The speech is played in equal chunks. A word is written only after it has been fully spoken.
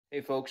Hey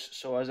folks,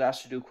 so I was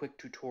asked to do a quick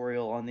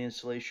tutorial on the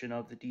installation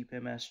of the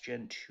DPMS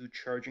Gen 2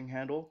 charging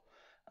handle.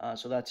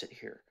 So that's it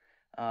here.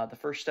 The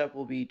first step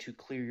will be to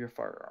clear your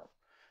firearm.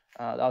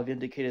 I've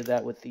indicated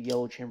that with the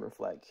yellow chamber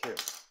flag here.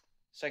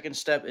 Second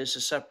step is to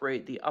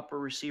separate the upper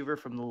receiver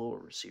from the lower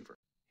receiver.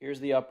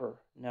 Here's the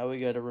upper. Now we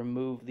got to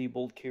remove the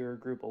bolt carrier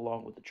group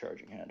along with the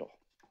charging handle.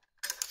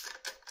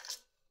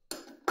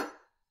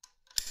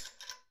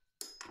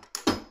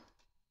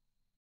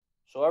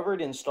 So I've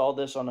already installed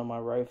this onto my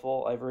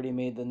rifle. I've already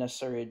made the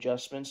necessary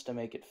adjustments to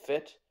make it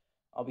fit.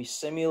 I'll be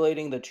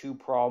simulating the two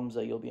problems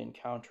that you'll be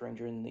encountering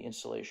during the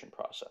installation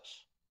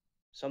process.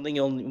 Something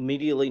you'll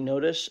immediately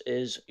notice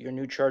is your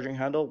new charging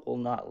handle will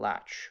not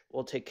latch.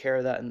 We'll take care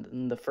of that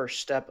in the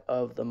first step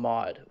of the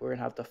mod. We're going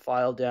to have to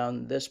file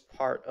down this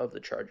part of the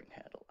charging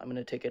handle. I'm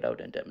going to take it out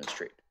and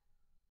demonstrate.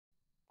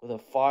 With a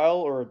file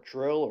or a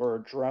drill or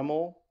a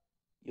Dremel,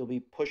 you'll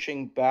be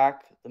pushing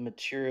back the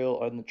material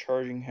on the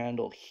charging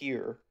handle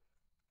here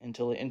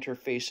until it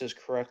interfaces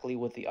correctly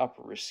with the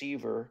upper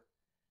receiver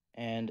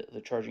and the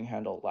charging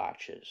handle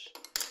latches.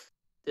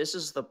 This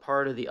is the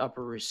part of the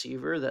upper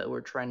receiver that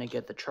we're trying to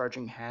get the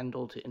charging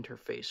handle to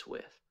interface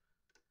with.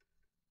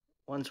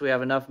 Once we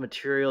have enough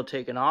material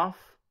taken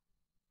off,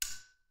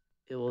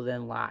 it will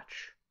then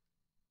latch.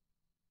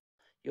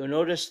 You'll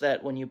notice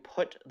that when you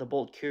put the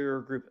bolt carrier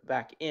group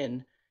back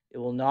in, it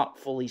will not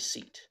fully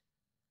seat.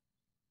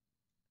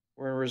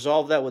 We're going to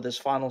resolve that with this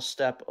final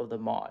step of the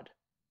mod.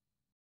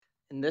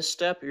 In this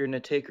step, you're going to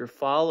take your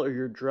file or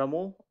your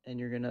Dremel and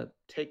you're going to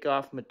take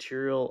off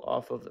material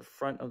off of the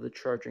front of the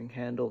charging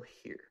handle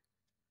here.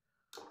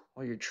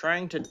 What you're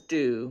trying to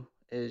do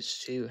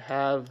is to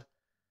have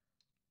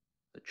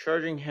the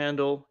charging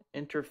handle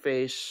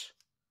interface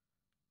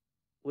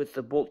with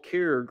the bolt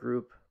carrier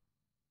group,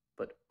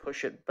 but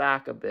push it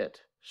back a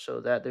bit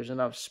so that there's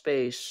enough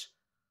space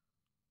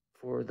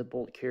for the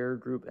bolt carrier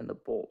group and the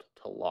bolt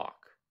to lock.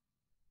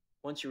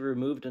 Once you've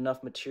removed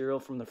enough material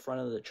from the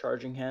front of the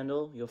charging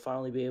handle, you'll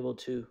finally be able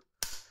to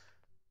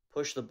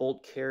push the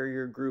bolt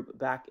carrier group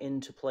back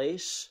into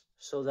place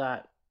so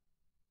that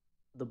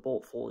the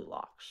bolt fully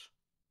locks.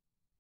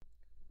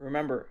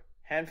 Remember,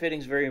 hand fitting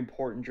is very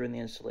important during the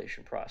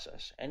installation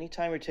process.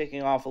 Anytime you're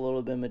taking off a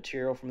little bit of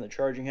material from the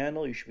charging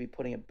handle, you should be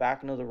putting it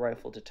back into the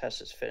rifle to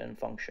test its fit and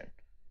function.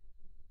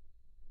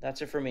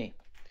 That's it for me.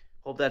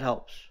 Hope that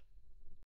helps.